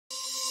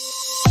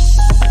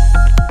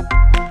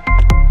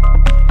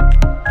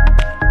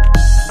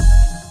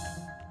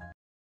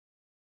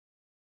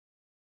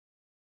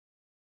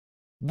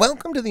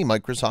Welcome to the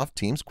Microsoft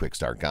Teams Quick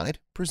Start Guide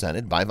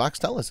presented by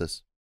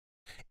Voxtelesys.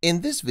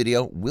 In this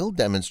video, we'll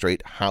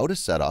demonstrate how to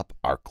set up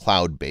our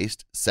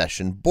cloud-based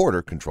session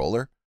border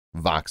controller,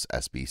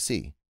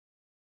 VoxSBC.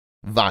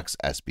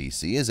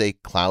 VoxSBC is a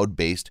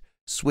cloud-based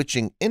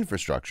switching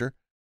infrastructure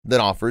that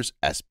offers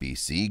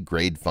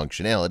SBC-grade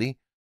functionality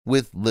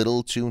with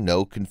little to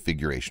no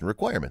configuration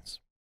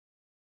requirements.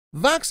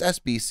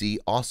 VoxSBC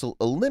also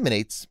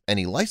eliminates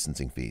any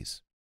licensing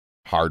fees,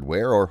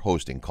 hardware or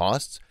hosting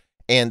costs,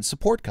 and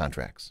support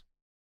contracts.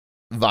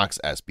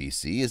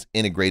 VoxSBC is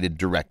integrated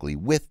directly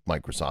with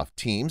Microsoft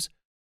Teams,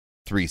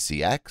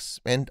 3CX,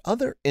 and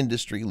other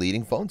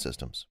industry-leading phone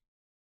systems.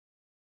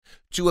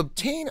 To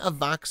obtain a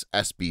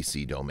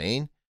VoxSBC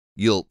domain,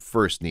 you'll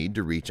first need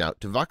to reach out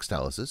to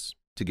Voxtelesys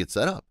to get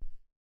set up.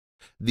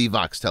 The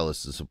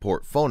Voxtelesys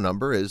support phone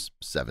number is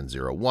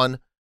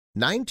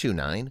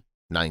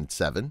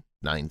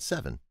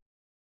 701-929-9797,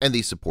 and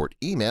the support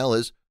email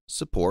is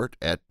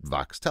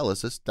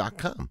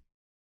support@voxtelesys.com.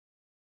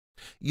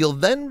 You'll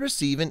then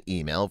receive an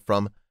email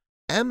from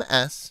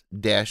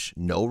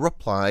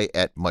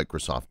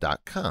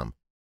ms-noreply@microsoft.com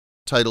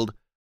titled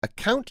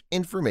Account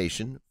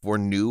Information for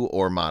New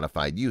or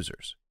Modified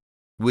Users,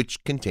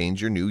 which contains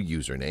your new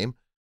username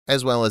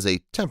as well as a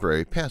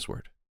temporary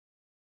password.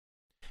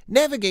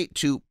 Navigate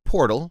to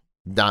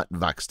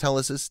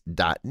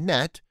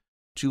portal.voxtelesys.net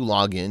to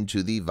log in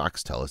to the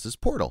Voxtelesys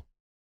portal.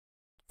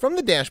 From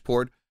the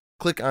dashboard,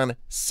 click on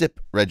SIP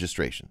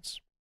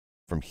Registrations.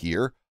 From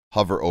here,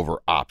 hover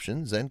over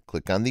Options and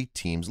click on the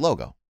Teams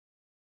logo.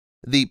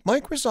 The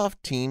Microsoft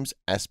Teams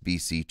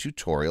SBC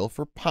tutorial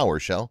for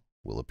PowerShell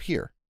will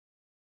appear.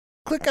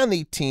 Click on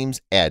the Teams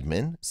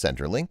Admin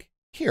Center link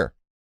here.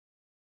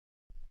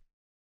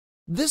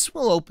 This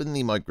will open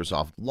the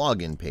Microsoft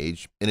login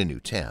page in a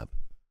new tab.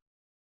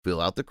 Fill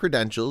out the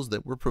credentials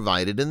that were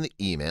provided in the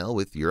email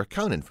with your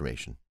account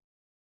information.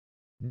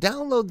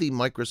 Download the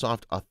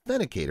Microsoft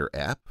Authenticator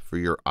app for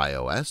your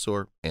iOS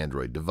or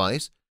Android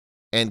device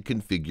and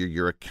configure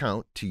your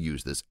account to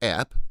use this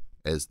app,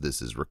 as this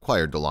is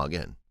required to log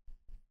in.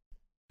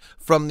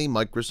 From the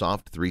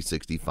Microsoft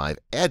 365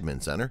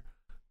 Admin Center,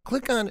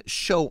 click on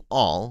Show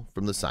All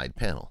from the side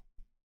panel.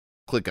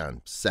 Click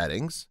on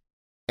Settings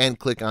and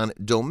click on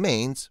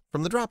Domains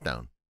from the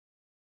dropdown.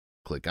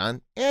 Click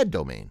on Add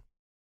Domain.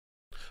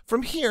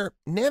 From here,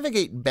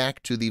 navigate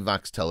back to the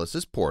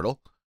Voxtelesys portal,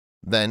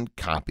 then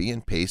copy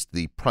and paste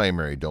the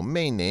primary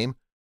domain name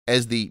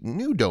as the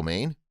new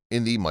domain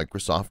in the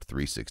Microsoft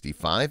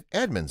 365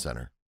 Admin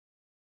Center.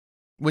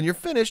 When you're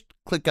finished,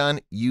 click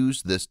on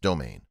Use this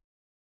domain.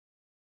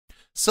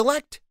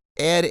 Select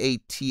Add a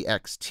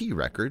TXT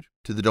record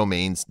to the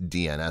domain's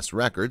DNS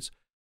records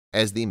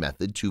as the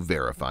method to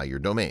verify your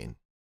domain.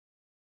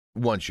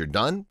 Once you're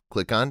done,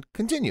 click on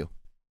Continue.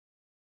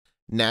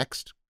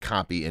 Next,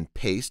 copy and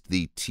paste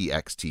the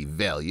TXT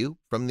value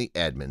from the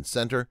Admin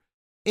Center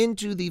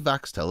into the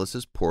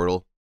Voxtelesys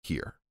portal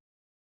here.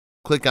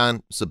 Click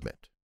on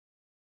Submit.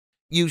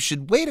 You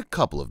should wait a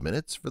couple of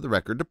minutes for the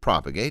record to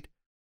propagate,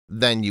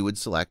 then you would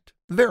select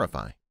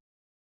Verify.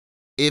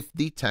 If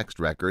the text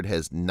record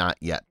has not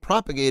yet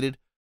propagated,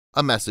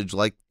 a message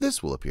like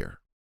this will appear.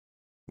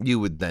 You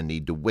would then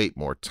need to wait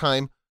more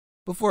time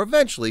before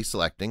eventually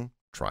selecting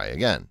Try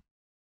Again.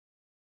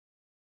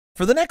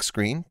 For the next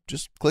screen,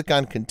 just click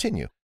on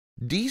Continue.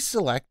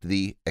 Deselect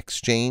the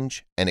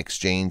Exchange and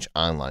Exchange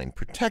Online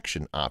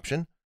Protection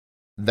option,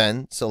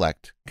 then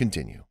select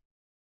Continue.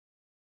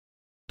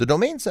 The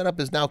domain setup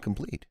is now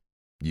complete.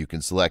 You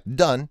can select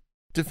Done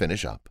to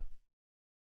finish up.